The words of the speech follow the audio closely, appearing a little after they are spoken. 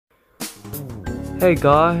Hey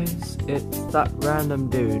guys, it's that random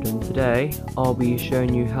dude, and today I'll be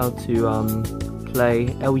showing you how to play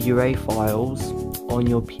LUA files on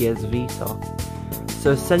your PS Vita.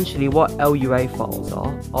 So essentially what LUA files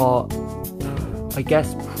are I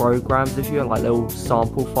guess programs, if you like, little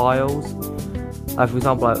sample files. For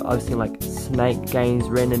example, I've seen like Snake games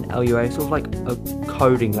written in LUA, sort of like a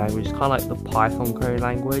coding language, kind of like the Python coding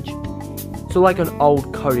language. So like an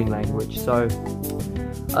old coding language. So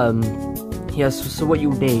yes, so what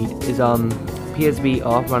you'll need is PS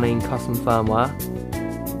Vita running custom firmware,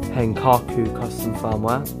 Henkaku custom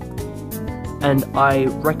firmware, and I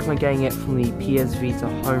recommend getting it from the PS Vita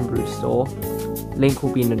homebrew store. Link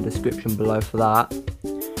will be in the description below for that.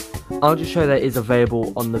 I'll just show that it is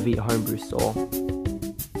available on the Vita homebrew store.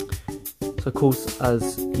 So of course,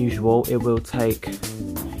 as usual, it will take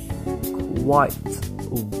quite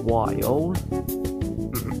a while.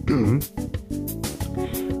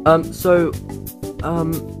 On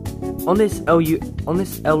this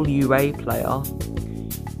LUA player,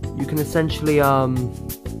 you can essentially let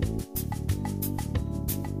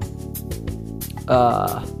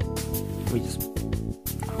me just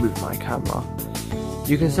move my camera.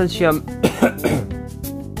 You can essentially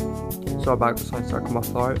sorry about something stuck in my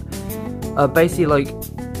throat. Basically, like,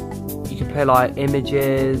 you can play like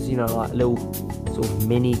images, you know, like a little sort of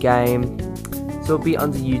mini game. So it'll be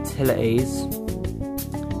under utilities.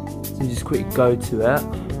 So just quickly go to it.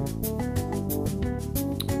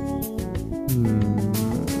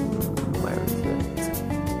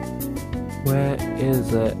 Where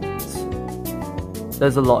is it?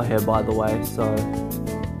 There's a lot here, by the way, so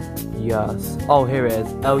yes. Oh, here it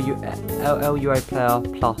is. LUA player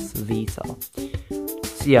plus Vita.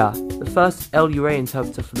 So yeah, the first LUA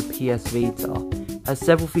interpreter for the PS Vita has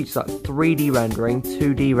several features like 3D rendering,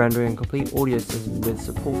 2D rendering, and complete audio system with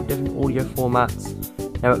support for different audio formats,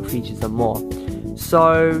 network features, and more.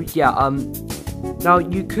 So yeah, now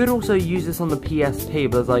you could also use this on the PSP,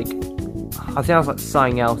 but it's like, I think that's like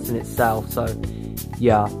something else in itself. So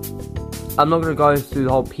yeah, I'm not gonna go through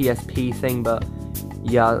the whole PSP thing, but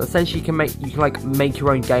yeah, essentially you can make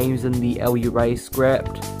your own games in the LUA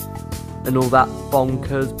script and all that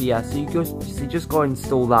bonkers. But yeah, so you just go and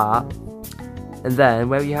install that, and then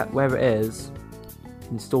wherever it is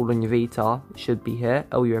installed on your Vita, it should be here,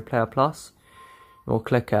 LUA Player Plus. Or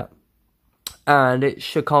click it, and it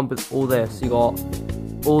should come with all this. You got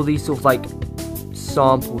all these sort of like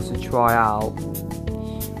samples to try out.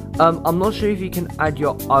 I'm not sure if you can add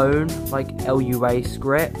your own like LUA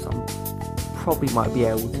scripts. Probably might be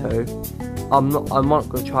able to. I'm not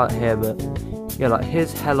gonna try it here, but yeah, like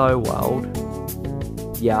here's Hello World.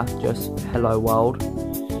 Yeah, just Hello World.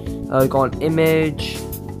 Got an image,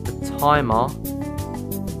 a timer,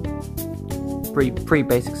 pretty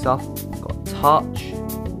basic stuff. Got touch,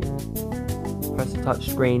 press the touch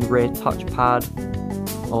screen, rear touchpad,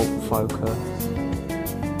 alt focus.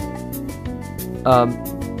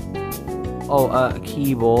 A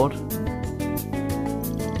keyboard.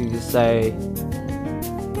 You just say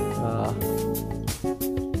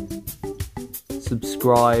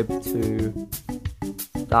subscribe to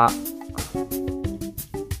that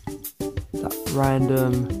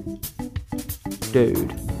random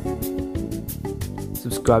dude.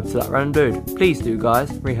 Subscribe to that random dude. Please do,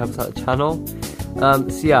 guys. Really helps out the channel.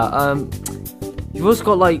 So yeah, you've also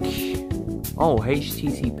got like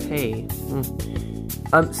HTTP.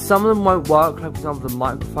 Some of them won't work, like for example the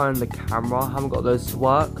microphone and the camera. I haven't got those to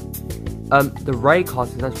work. The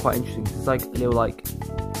raycasting, that's quite interesting, because it's like a little like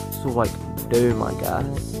sort of like Doom, I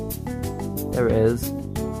guess. There it is.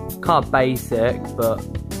 Kind of basic, but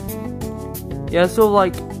yeah, sort of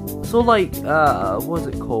like what is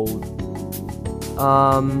it called?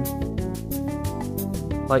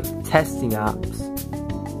 Like testing apps.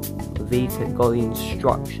 Vita, got the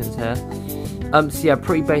instructions here. So yeah,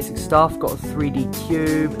 pretty basic stuff. Got a 3D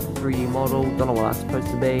cube, 3D model, don't know what that's supposed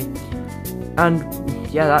to be. And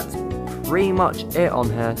yeah, that's pretty much it on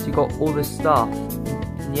here. So you got all this stuff.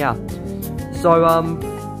 Yeah. So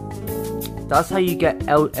that's how you get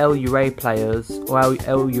LUA players or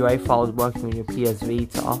LUA files working on your PS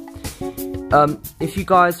Vita. If you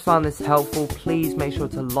guys found this helpful, please make sure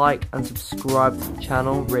to like and subscribe to the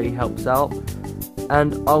channel. Really helps out.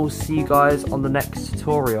 And I'll see you guys on the next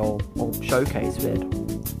tutorial or showcase vid.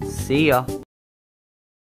 See ya!